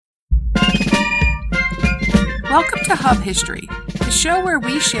Welcome to Hub History, the show where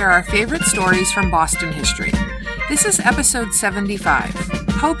we share our favorite stories from Boston history. This is episode 75,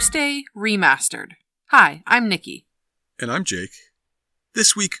 Pope's Day Remastered. Hi, I'm Nikki. And I'm Jake.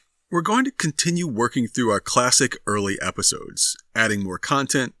 This week, we're going to continue working through our classic early episodes, adding more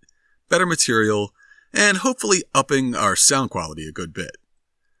content, better material, and hopefully upping our sound quality a good bit.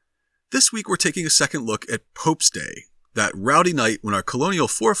 This week, we're taking a second look at Pope's Day, that rowdy night when our colonial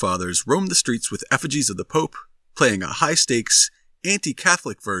forefathers roamed the streets with effigies of the Pope, playing a high-stakes,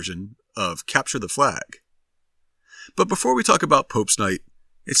 anti-Catholic version of Capture the Flag. But before we talk about Pope's Night,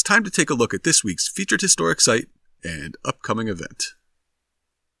 it's time to take a look at this week's featured historic site and upcoming event.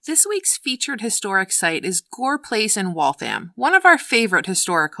 This week's featured historic site is Gore Place in Waltham, one of our favorite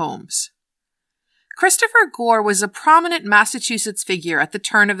historic homes. Christopher Gore was a prominent Massachusetts figure at the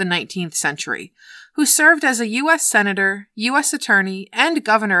turn of the 19th century, who served as a U.S. Senator, U.S. Attorney, and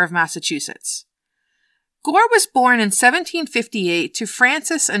Governor of Massachusetts. Gore was born in 1758 to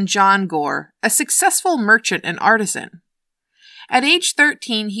Francis and John Gore, a successful merchant and artisan. At age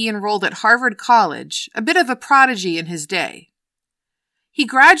 13, he enrolled at Harvard College, a bit of a prodigy in his day. He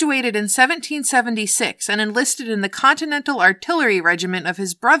graduated in 1776 and enlisted in the Continental Artillery Regiment of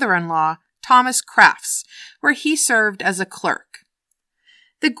his brother-in-law, Thomas Crafts, where he served as a clerk.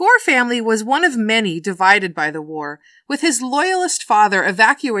 The Gore family was one of many divided by the war, with his loyalist father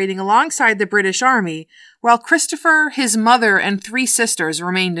evacuating alongside the British Army, while Christopher, his mother, and 3 sisters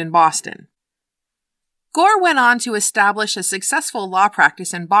remained in Boston. Gore went on to establish a successful law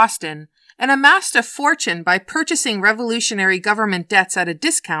practice in Boston and amassed a fortune by purchasing revolutionary government debts at a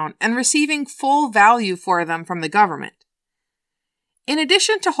discount and receiving full value for them from the government. In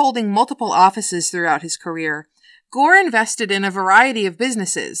addition to holding multiple offices throughout his career, Gore invested in a variety of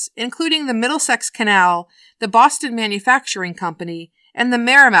businesses, including the Middlesex Canal, the Boston Manufacturing Company, and the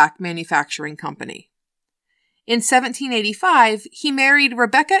Merrimack Manufacturing Company. In 1785, he married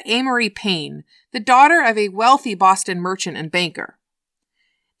Rebecca Amory Payne, the daughter of a wealthy Boston merchant and banker.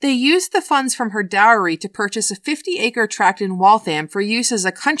 They used the funds from her dowry to purchase a 50-acre tract in Waltham for use as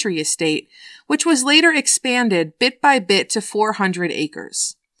a country estate, which was later expanded bit by bit to 400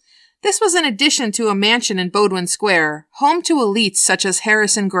 acres. This was in addition to a mansion in Bowdoin Square, home to elites such as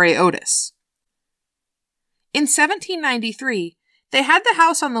Harrison Gray Otis. In 1793, they had the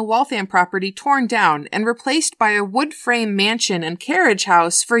house on the Waltham property torn down and replaced by a wood-frame mansion and carriage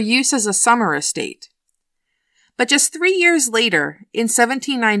house for use as a summer estate. But just 3 years later, in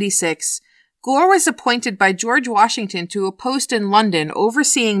 1796, Gore was appointed by George Washington to a post in London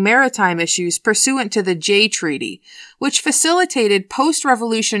overseeing maritime issues pursuant to the Jay Treaty, which facilitated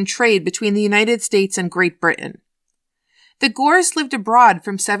post-revolution trade between the United States and Great Britain. The Gores lived abroad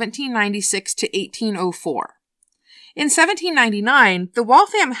from 1796 to 1804. In 1799, the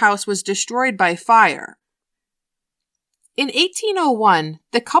Waltham house was destroyed by fire. In 1801,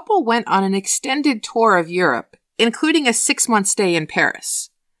 the couple went on an extended tour of Europe, including a 6-month stay in Paris.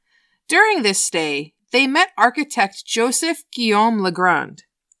 During this stay, they met architect Joseph Guillaume Legrand.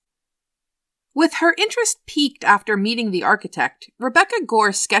 With her interest piqued after meeting the architect, Rebecca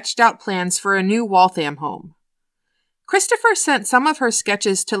Gore sketched out plans for a new Waltham home. Christopher sent some of her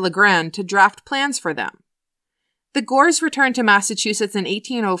sketches to Legrand to draft plans for them. The Gores returned to Massachusetts in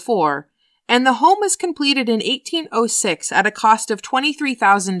 1804, and the home was completed in 1806 at a cost of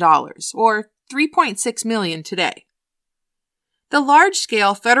 $23,000, or $3.6 million today. The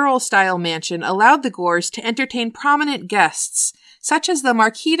large-scale federal-style mansion allowed the Gores to entertain prominent guests, such as the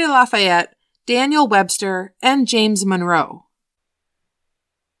Marquis de Lafayette, Daniel Webster, and James Monroe.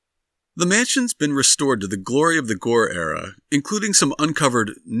 The mansion's been restored to the glory of the Gore era, including some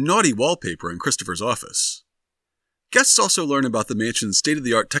uncovered naughty wallpaper in Christopher's office. Guests also learn about the mansion's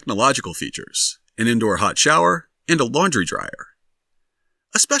state-of-the-art technological features, an indoor hot shower, and a laundry dryer.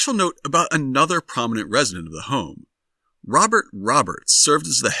 A special note about another prominent resident of the home. Robert Roberts served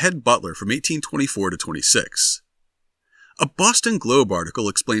as the head butler from 1824 to 26. A Boston Globe article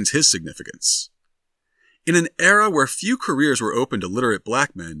explains his significance. In an era where few careers were open to literate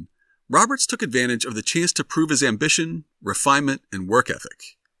black men, Roberts took advantage of the chance to prove his ambition, refinement, and work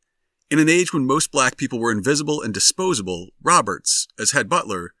ethic. In an age when most black people were invisible and disposable, Roberts, as head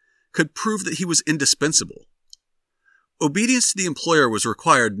butler, could prove that he was indispensable. Obedience to the employer was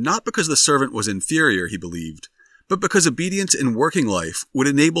required not because the servant was inferior, he believed, but because obedience in working life would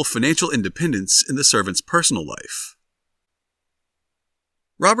enable financial independence in the servant's personal life.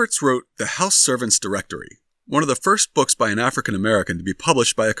 Roberts wrote The House Servants' Directory, one of the first books by an African American to be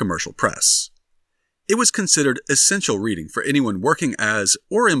published by a commercial press. It was considered essential reading for anyone working as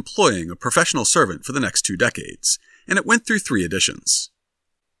or employing a professional servant for the next 2 decades, and it went through 3 editions.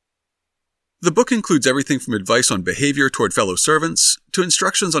 The book includes everything from advice on behavior toward fellow servants to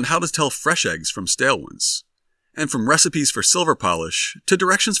instructions on how to tell fresh eggs from stale ones, and from recipes for silver polish to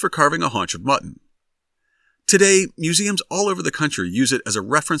directions for carving a haunch of mutton. Today, museums all over the country use it as a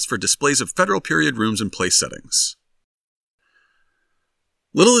reference for displays of federal period rooms and place settings.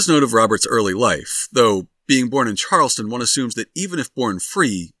 Little is known of Robert's early life, though, being born in Charleston, one assumes that even if born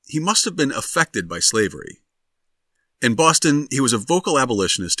free, he must have been affected by slavery. In Boston, he was a vocal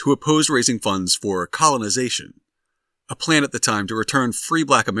abolitionist who opposed raising funds for colonization, a plan at the time to return free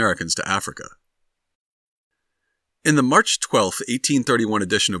black Americans to Africa. In the March 12, 1831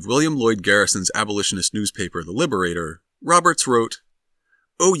 edition of William Lloyd Garrison's abolitionist newspaper, The Liberator, Roberts wrote,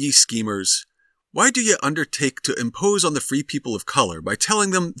 "O ye schemers, why do ye undertake to impose on the free people of color by telling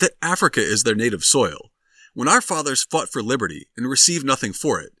them that Africa is their native soil, when our fathers fought for liberty and received nothing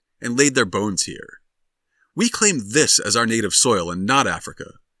for it, and laid their bones here? We claim this as our native soil and not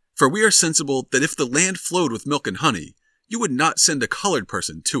Africa, for we are sensible that if the land flowed with milk and honey, you would not send a colored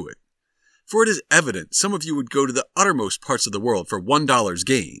person to it. For it is evident some of you would go to the uttermost parts of the world for $1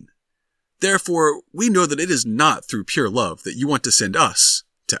 gain. Therefore, we know that it is not through pure love that you want to send us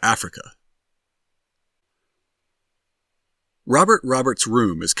to Africa." Robert Roberts'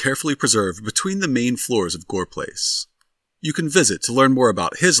 room is carefully preserved between the main floors of Gore Place. You can visit to learn more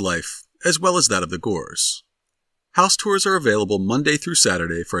about his life, as well as that of the Gores. House tours are available Monday through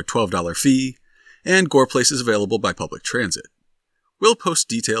Saturday for a $12 fee, and Gore Place is available by public transit. We'll post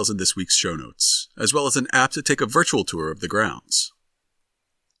details in this week's show notes, as well as an app to take a virtual tour of the grounds.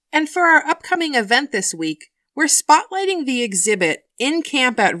 And for our upcoming event this week, we're spotlighting the exhibit In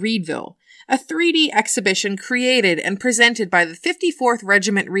Camp at Reedville, a 3D exhibition created and presented by the 54th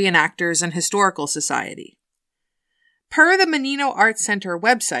Regiment Reenactors and Historical Society. Per the Menino Arts Center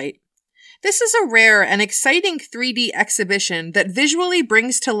website, this is a rare and exciting 3D exhibition that visually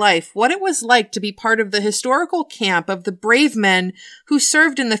brings to life what it was like to be part of the historical camp of the brave men who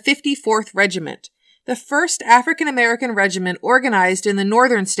served in the 54th Regiment, the first African-American regiment organized in the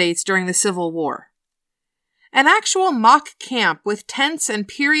northern states during the Civil War. An actual mock camp with tents and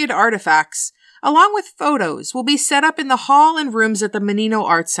period artifacts, along with photos, will be set up in the hall and rooms at the Menino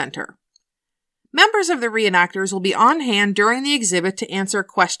Arts Center. Members of the reenactors will be on hand during the exhibit to answer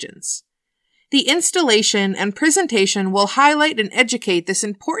questions. The installation and presentation will highlight and educate this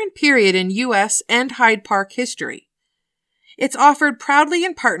important period in U.S. and Hyde Park history. It's offered proudly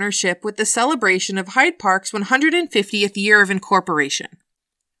in partnership with the celebration of Hyde Park's 150th year of incorporation.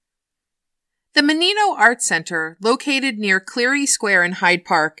 The Menino Arts Center, located near Cleary Square in Hyde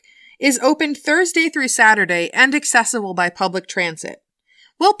Park, is open Thursday through Saturday and accessible by public transit.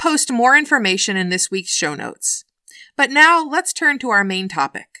 We'll post more information in this week's show notes. But now, let's turn to our main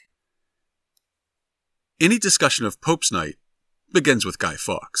topic. Any discussion of Pope's Night begins with Guy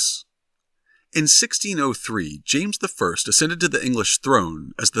Fawkes. In 1603, James I ascended to the English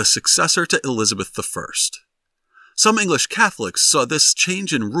throne as the successor to Elizabeth I. Some English Catholics saw this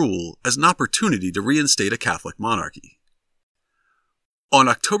change in rule as an opportunity to reinstate a Catholic monarchy. On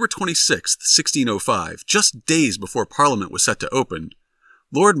October 26, 1605, just days before Parliament was set to open,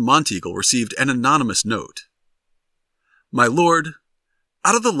 Lord Monteagle received an anonymous note. "My lord,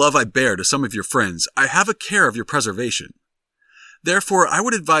 out of the love I bear to some of your friends, I have a care of your preservation. Therefore, I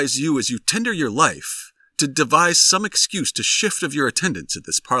would advise you, as you tender your life, to devise some excuse to shift of your attendance at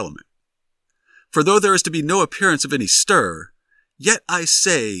this Parliament. For though there is to be no appearance of any stir, yet I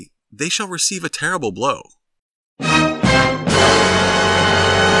say they shall receive a terrible blow."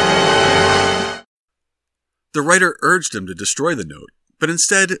 The writer urged him to destroy the note, but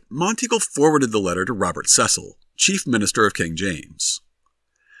instead, Monteagle forwarded the letter to Robert Cecil, Chief Minister of King James.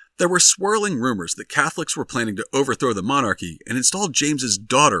 There were swirling rumors that Catholics were planning to overthrow the monarchy and install James's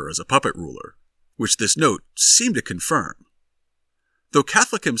daughter as a puppet ruler, which this note seemed to confirm. Though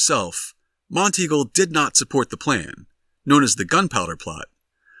Catholic himself, Monteagle did not support the plan, known as the Gunpowder Plot,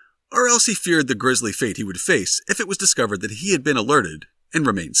 or else he feared the grisly fate he would face if it was discovered that he had been alerted and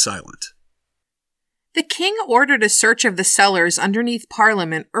remained silent. The king ordered a search of the cellars underneath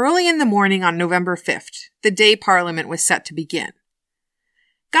Parliament early in the morning on November 5th, the day Parliament was set to begin.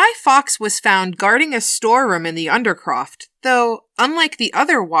 Guy Fawkes was found guarding a storeroom in the Undercroft, though, unlike the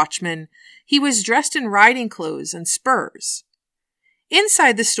other watchmen, he was dressed in riding clothes and spurs.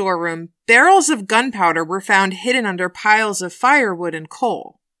 Inside the storeroom, barrels of gunpowder were found hidden under piles of firewood and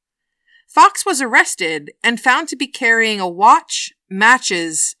coal. Fawkes was arrested and found to be carrying a watch,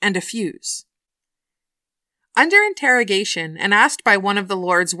 matches, and a fuse. Under interrogation and asked by one of the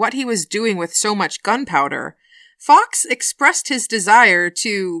lords what he was doing with so much gunpowder, Fawkes expressed his desire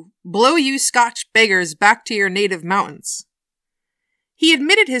to blow you Scotch beggars back to your native mountains. He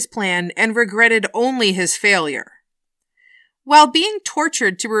admitted his plan and regretted only his failure. While being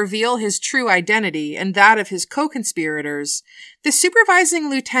tortured to reveal his true identity and that of his co-conspirators, the supervising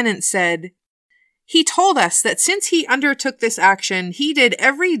lieutenant said, "He told us that since he undertook this action, he did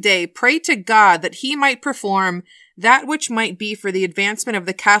every day pray to God that he might perform that which might be for the advancement of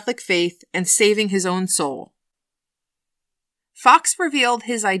the Catholic faith and saving his own soul." Fox revealed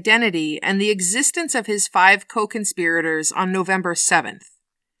his identity and the existence of his 5 co-conspirators on November 7th.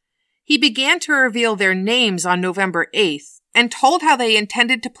 He began to reveal their names on November 8th and told how they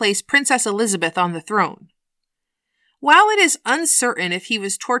intended to place Princess Elizabeth on the throne. While it is uncertain if he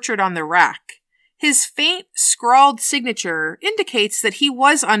was tortured on the rack, his faint, scrawled signature indicates that he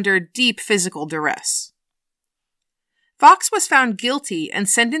was under deep physical duress. Fox was found guilty and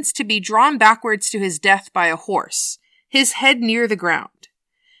sentenced to be drawn backwards to his death by a horse, his head near the ground.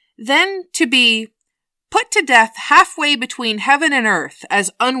 Then to be put to death halfway between heaven and earth as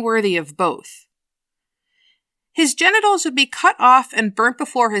unworthy of both. His genitals would be cut off and burnt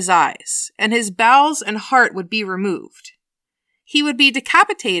before his eyes, and his bowels and heart would be removed. He would be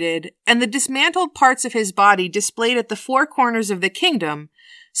decapitated, and the dismantled parts of his body displayed at the 4 corners of the kingdom,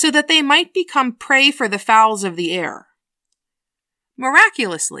 so that they might become prey for the fowls of the air.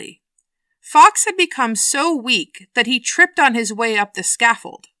 Miraculously, Fox had become so weak that he tripped on his way up the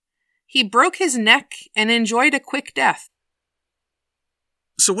scaffold. He broke his neck and enjoyed a quick death.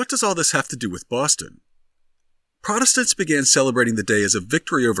 So what does all this have to do with Boston? Protestants began celebrating the day as a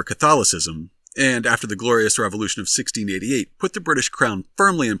victory over Catholicism, and after the Glorious Revolution of 1688 put the British crown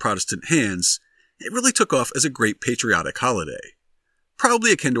firmly in Protestant hands, it really took off as a great patriotic holiday,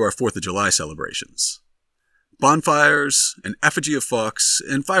 probably akin to our 4th of July celebrations. Bonfires, an effigy of Fox,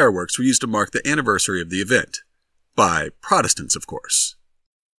 and fireworks were used to mark the anniversary of the event, by Protestants, of course.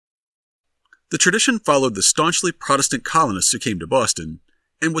 The tradition followed the staunchly Protestant colonists who came to Boston,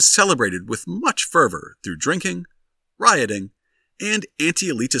 and was celebrated with much fervor through drinking, rioting, and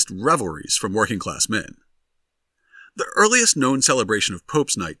anti-elitist revelries from working-class men. The earliest known celebration of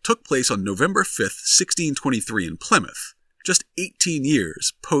Pope's Night took place on November 5th, 1623 in Plymouth, just 18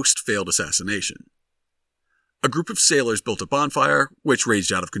 years post-failed assassination. A group of sailors built a bonfire, which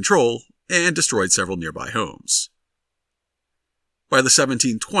raged out of control, and destroyed several nearby homes. By the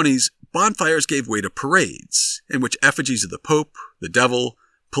 1720s, bonfires gave way to parades, in which effigies of the Pope, the Devil,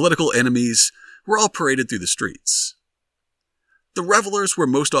 political enemies were all paraded through the streets. The revelers were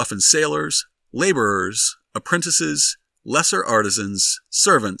most often sailors, laborers, apprentices, lesser artisans,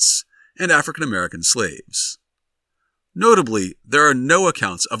 servants, and African-American slaves. Notably, there are no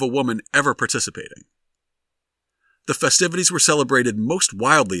accounts of a woman ever participating. The festivities were celebrated most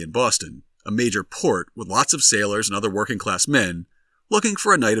wildly in Boston, a major port with lots of sailors and other working-class men looking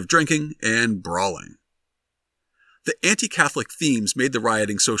for a night of drinking and brawling. The anti-Catholic themes made the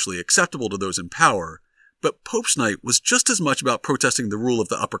rioting socially acceptable to those in power, but Pope's Night was just as much about protesting the rule of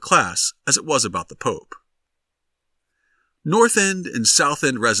the upper class as it was about the Pope. North End and South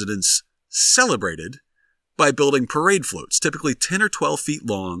End residents celebrated by building parade floats, typically 10 or 12 feet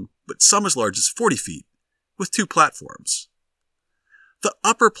long, but some as large as 40 feet, with 2 platforms. The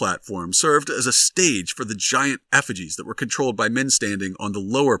upper platform served as a stage for the giant effigies that were controlled by men standing on the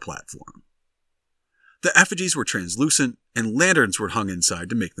lower platform. The effigies were translucent, and lanterns were hung inside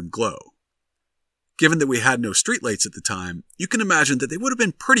to make them glow. Given that we had no streetlights at the time, you can imagine that they would have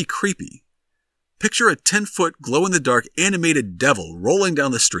been pretty creepy. Picture a 10-foot glow-in-the-dark animated devil rolling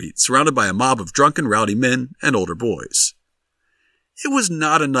down the street, surrounded by a mob of drunken, rowdy men and older boys. It was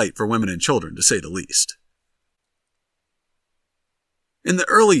not a night for women and children, to say the least. In the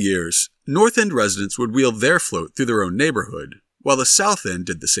early years, North End residents would wheel their float through their own neighborhood, while the South End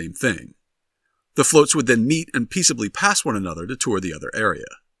did the same thing. The floats would then meet and peaceably pass one another to tour the other area.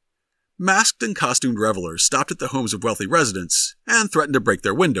 Masked and costumed revelers stopped at the homes of wealthy residents and threatened to break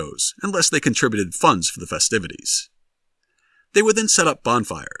their windows unless they contributed funds for the festivities. They would then set up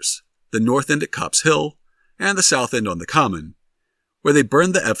bonfires, the North End at Copp's Hill and the South End on the Common, where they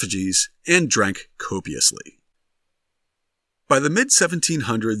burned the effigies and drank copiously. By the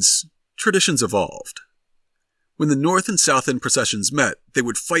mid-1700s, traditions evolved. When the North and South End processions met, they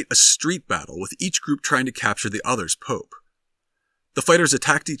would fight a street battle with each group trying to capture the other's pope. The fighters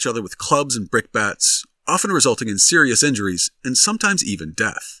attacked each other with clubs and brickbats, often resulting in serious injuries and sometimes even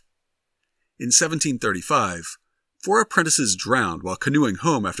death. In 1735, 4 apprentices drowned while canoeing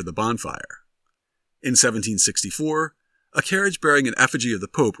home after the bonfire. In 1764, a carriage bearing an effigy of the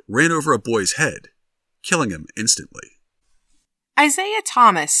Pope ran over a boy's head, killing him instantly. Isaiah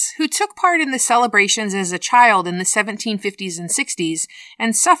Thomas, who took part in the celebrations as a child in the 1750s and 60s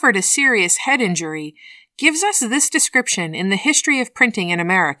and suffered a serious head injury, gives us this description in the history of printing in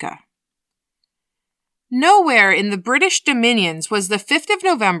America. Nowhere in the British dominions was the 5th of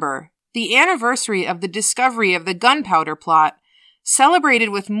November, the anniversary of the discovery of the gunpowder plot, celebrated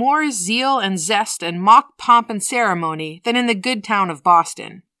with more zeal and zest and mock pomp and ceremony than in the good town of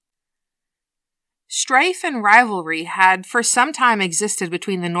Boston. Strife and rivalry had for some time existed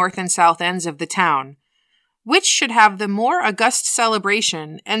between the north and south ends of the town, which should have the more august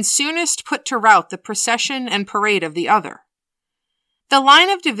celebration and soonest put to rout the procession and parade of the other. The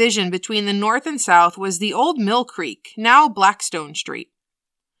line of division between the north and south was the old Mill Creek, now Blackstone Street.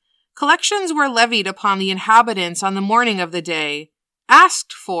 Collections were levied upon the inhabitants on the morning of the day,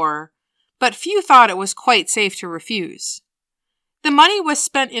 asked for, but few thought it was quite safe to refuse. The money was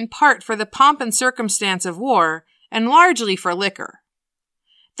spent in part for the pomp and circumstance of war, and largely for liquor.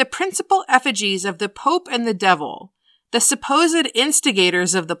 The principal effigies of the Pope and the Devil, the supposed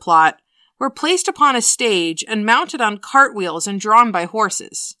instigators of the plot, were placed upon a stage and mounted on cartwheels and drawn by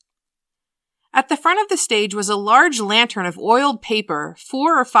horses. At the front of the stage was a large lantern of oiled paper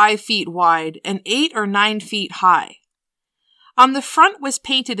 4 or 5 feet wide and 8 or 9 feet high. On the front was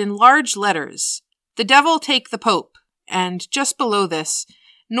painted in large letters, "The Devil take the Pope," and just below this,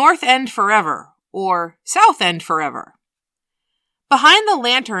 "North End forever," or "South End forever." Behind the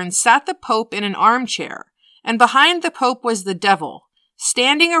lantern sat the Pope in an armchair, and behind the Pope was the Devil,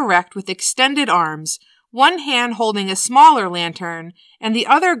 standing erect with extended arms, one hand holding a smaller lantern, and the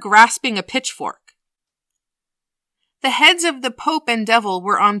other grasping a pitchfork. The heads of the Pope and Devil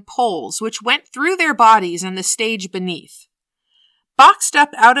were on poles which went through their bodies and the stage beneath. Boxed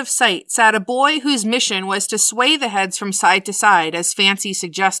up out of sight sat a boy whose mission was to sway the heads from side to side, as fancy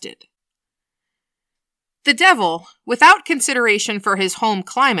suggested. The Devil, without consideration for his home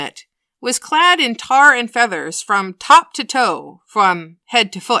climate, was clad in tar and feathers from top to toe, from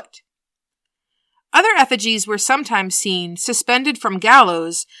head to foot. Other effigies were sometimes seen, suspended from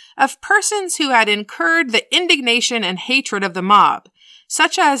gallows, of persons who had incurred the indignation and hatred of the mob,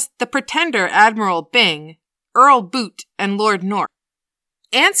 such as the pretender Admiral Byng, Earl Bute, and Lord North.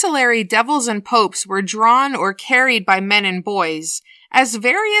 Ancillary devils and popes were drawn or carried by men and boys, as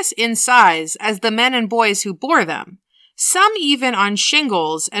various in size as the men and boys who bore them, some even on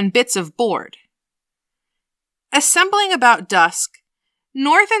shingles and bits of board. Assembling about dusk,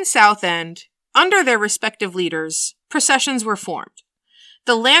 north and south end, under their respective leaders, processions were formed.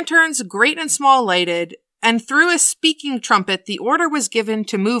 The lanterns, great and small, lighted, and through a speaking trumpet the order was given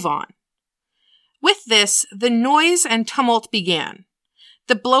to move on. With this, the noise and tumult began.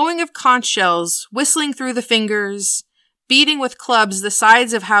 The blowing of conch shells, whistling through the fingers, beating with clubs the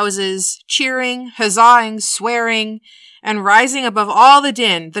sides of houses, cheering, huzzahing, swearing, and rising above all the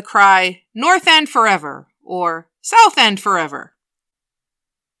din, the cry, "North End forever," or "South End forever."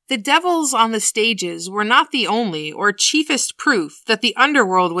 The devils on the stages were not the only or chiefest proof that the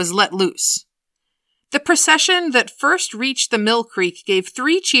underworld was let loose. The procession that first reached the Mill Creek gave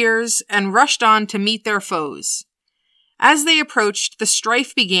 3 cheers and rushed on to meet their foes. As they approached, the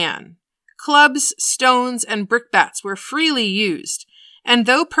strife began. Clubs, stones, and brickbats were freely used, and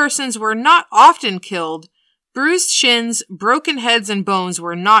though persons were not often killed, bruised shins, broken heads, and bones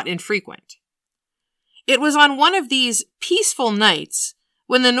were not infrequent. It was on one of these peaceful nights,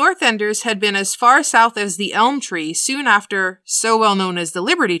 when the North Enders had been as far south as the Elm Tree soon after, so well known as the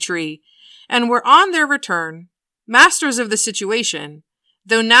Liberty Tree, and were on their return, masters of the situation,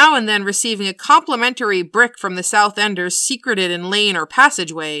 though now and then receiving a complimentary brick from the South Enders secreted in lane or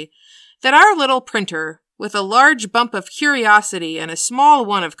passageway, that our little printer, with a large bump of curiosity and a small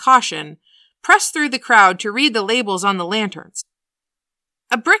one of caution, pressed through the crowd to read the labels on the lanterns.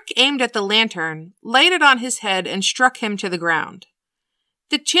 A brick aimed at the lantern lighted on his head and struck him to the ground.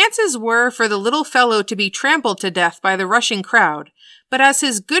 The chances were for the little fellow to be trampled to death by the rushing crowd, but as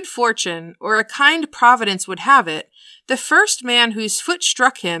his good fortune, or a kind providence would have it, the first man whose foot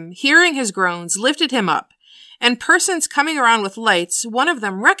struck him, hearing his groans, lifted him up, and persons coming around with lights, one of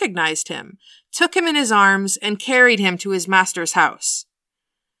them recognized him, took him in his arms, and carried him to his master's house.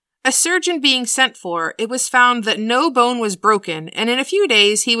 A surgeon being sent for, it was found that no bone was broken, and in a few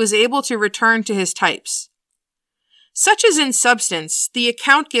days he was able to return to his types. Such is in substance the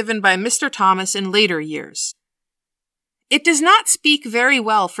account given by Mr. Thomas in later years. It does not speak very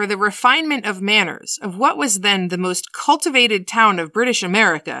well for the refinement of manners of what was then the most cultivated town of British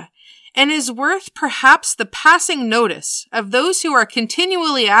America, and is worth perhaps the passing notice of those who are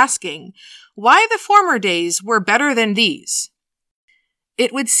continually asking why the former days were better than these.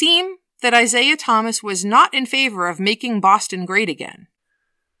 It would seem that Isaiah Thomas was not in favor of making Boston great again.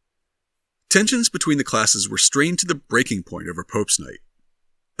 Tensions between the classes were strained to the breaking point over Pope's Night.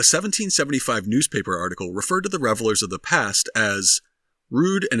 a 1775 newspaper article referred to the revelers of the past as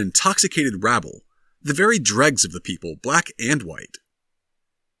rude and intoxicated rabble, the very dregs of the people, black and white.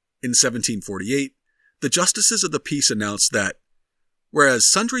 In 1748, the justices of the peace announced that, whereas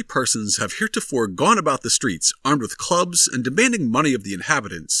sundry persons have heretofore gone about the streets armed with clubs and demanding money of the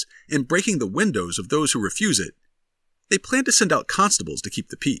inhabitants and breaking the windows of those who refuse it, they plan to send out constables to keep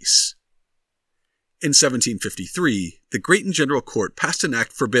the peace. In 1753, the Great and General Court passed an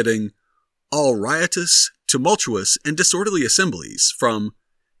act forbidding all riotous, tumultuous, and disorderly assemblies from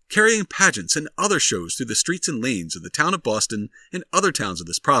carrying pageants and other shows through the streets and lanes of the town of Boston and other towns of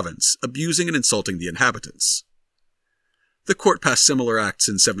this province, abusing and insulting the inhabitants. The court passed similar acts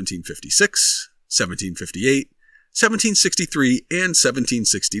in 1756, 1758, 1763, and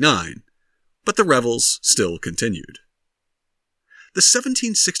 1769, but the revels still continued. The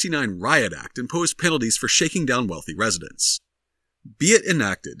 1769 Riot Act imposed penalties for shaking down wealthy residents. Be it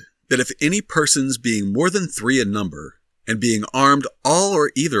enacted that if any persons being more than 3 in number, and being armed all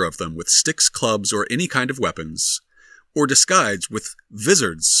or either of them with sticks, clubs, or any kind of weapons, or disguised with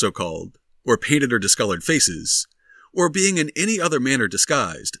vizards so-called, or painted or discolored faces, or being in any other manner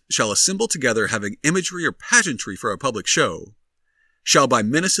disguised, shall assemble together having imagery or pageantry for a public show, shall by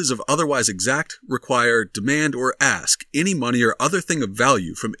menaces of otherwise exact, require, demand, or ask any money or other thing of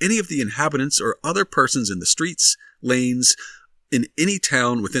value from any of the inhabitants or other persons in the streets, lanes, in any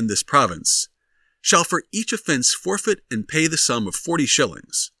town within this province, shall for each offense forfeit and pay the sum of 40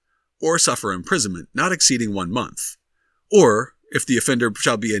 shillings, or suffer imprisonment not exceeding 1 month, or, if the offender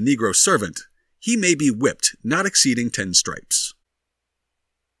shall be a negro servant, he may be whipped not exceeding 10 stripes.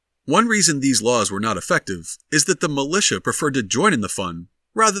 One reason these laws were not effective is that the militia preferred to join in the fun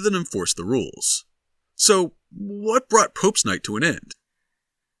rather than enforce the rules. So, what brought Pope's Night to an end?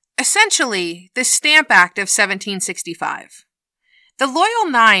 Essentially, the Stamp Act of 1765. The Loyal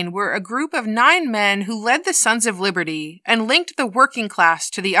Nine were a group of 9 men who led the Sons of Liberty and linked the working class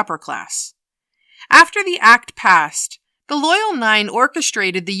to the upper class. After the act passed, the Loyal Nine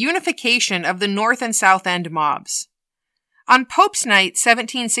orchestrated the unification of the North and South End mobs. On Pope's Night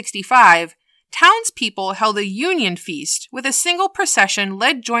 1765, townspeople held a union feast with a single procession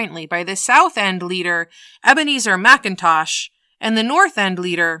led jointly by the South End leader Ebenezer McIntosh and the North End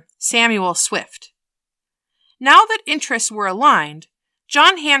leader Samuel Swift. Now that interests were aligned,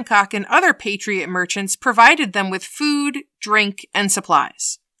 John Hancock and other Patriot merchants provided them with food, drink, and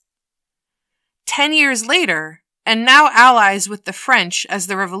supplies. 10 years later, and now allies with the French as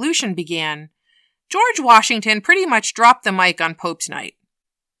the Revolution began, George Washington pretty much dropped the mic on Pope's Night.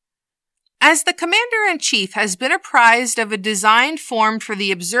 As the Commander-in-Chief has been apprised of a design formed for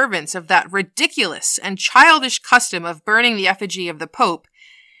the observance of that ridiculous and childish custom of burning the effigy of the Pope,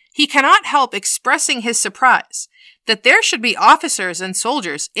 he cannot help expressing his surprise that there should be officers and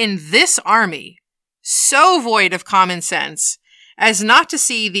soldiers in this army so void of common sense as not to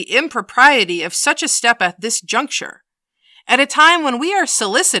see the impropriety of such a step at this juncture, at a time when we are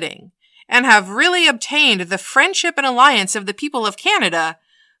soliciting and have really obtained the friendship and alliance of the people of Canada,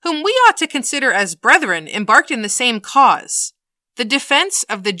 whom we ought to consider as brethren embarked in the same cause, the defense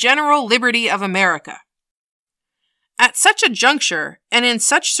of the general liberty of America. At such a juncture, and in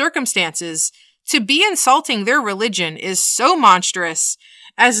such circumstances, to be insulting their religion is so monstrous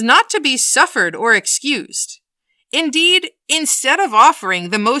as not to be suffered or excused. Indeed, instead of offering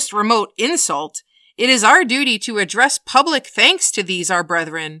the most remote insult, it is our duty to address public thanks to these our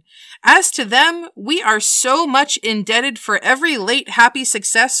brethren. As to them, we are so much indebted for every late happy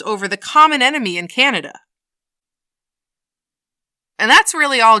success over the common enemy in Canada. And that's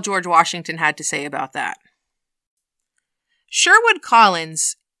really all George Washington had to say about that. Sherwood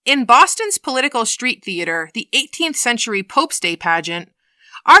Collins, in Boston's political street theater, the 18th century Pope's Day pageant,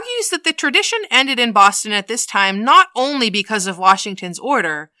 argues that the tradition ended in Boston at this time not only because of Washington's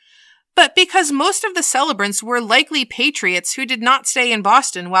order, but because most of the celebrants were likely patriots who did not stay in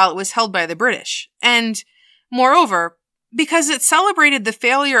Boston while it was held by the British, and, moreover, because it celebrated the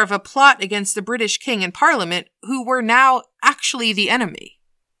failure of a plot against the British king and Parliament, who were now actually the enemy.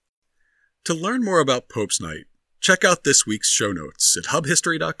 To learn more about Pope's Night, check out this week's show notes at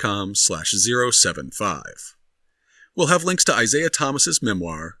hubhistory.com/075. We'll have links to Isaiah Thomas's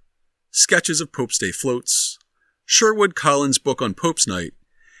memoir, sketches of Pope's Day floats, Sherwood Collins' book on Pope's Night,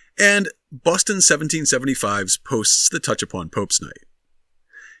 and Boston 1775's posts that touch upon Pope's Night.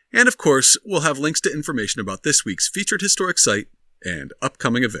 And of course, we'll have links to information about this week's featured historic site and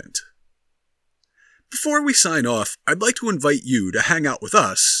upcoming event. Before we sign off, I'd like to invite you to hang out with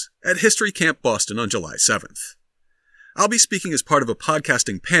us at History Camp Boston on July 7th. I'll be speaking as part of a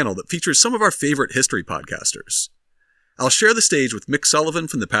podcasting panel that features some of our favorite history podcasters. I'll share the stage with Mick Sullivan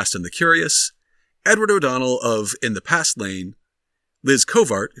from The Past and the Curious, Edward O'Donnell of In the Past Lane, Liz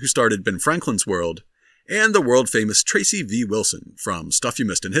Covart, who started Ben Franklin's World, and the world-famous Tracy V. Wilson from Stuff You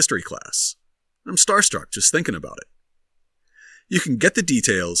Missed in History Class. I'm starstruck just thinking about it. You can get the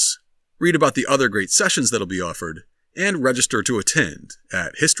details, read about the other great sessions that'll be offered, and register to attend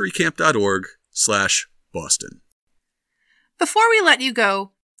at historycamp.org/Boston. Before we let you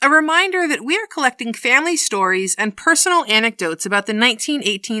go, a reminder that we are collecting family stories and personal anecdotes about the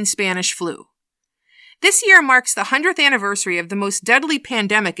 1918 Spanish flu. This year marks the 100th anniversary of the most deadly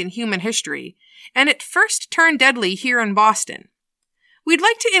pandemic in human history, and it first turned deadly here in Boston. We'd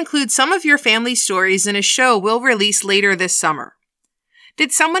like to include some of your family stories in a show we'll release later this summer.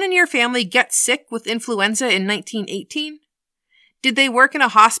 Did someone in your family get sick with influenza in 1918? Did they work in a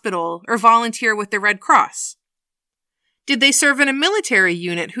hospital or volunteer with the Red Cross? Did they serve in a military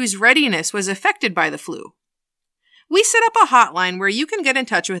unit whose readiness was affected by the flu? We set up a hotline where you can get in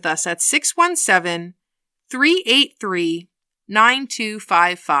touch with us at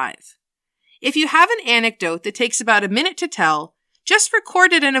 617-383-9255. If you have an anecdote that takes about a minute to tell, just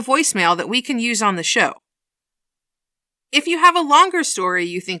record it in a voicemail that we can use on the show. If you have a longer story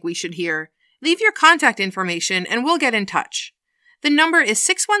you think we should hear, leave your contact information and we'll get in touch. The number is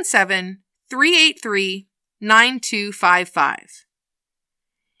 617-383-9255.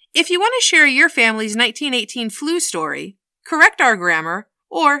 If you want to share your family's 1918 flu story, correct our grammar,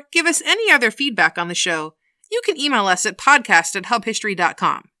 or give us any other feedback on the show, you can email us at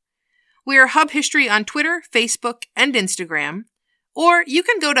podcast@hubhistory.com. We are Hub History on Twitter, Facebook, and Instagram, or you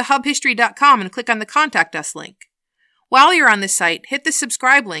can go to hubhistory.com and click on the Contact Us link. While you're on this site, hit the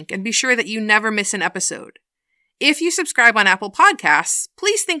subscribe link and be sure that you never miss an episode. If you subscribe on Apple Podcasts,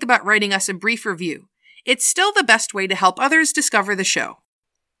 please think about writing us a brief review. It's still the best way to help others discover the show.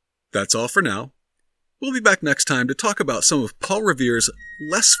 That's all for now. We'll be back next time to talk about some of Paul Revere's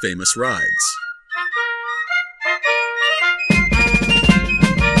less famous rides.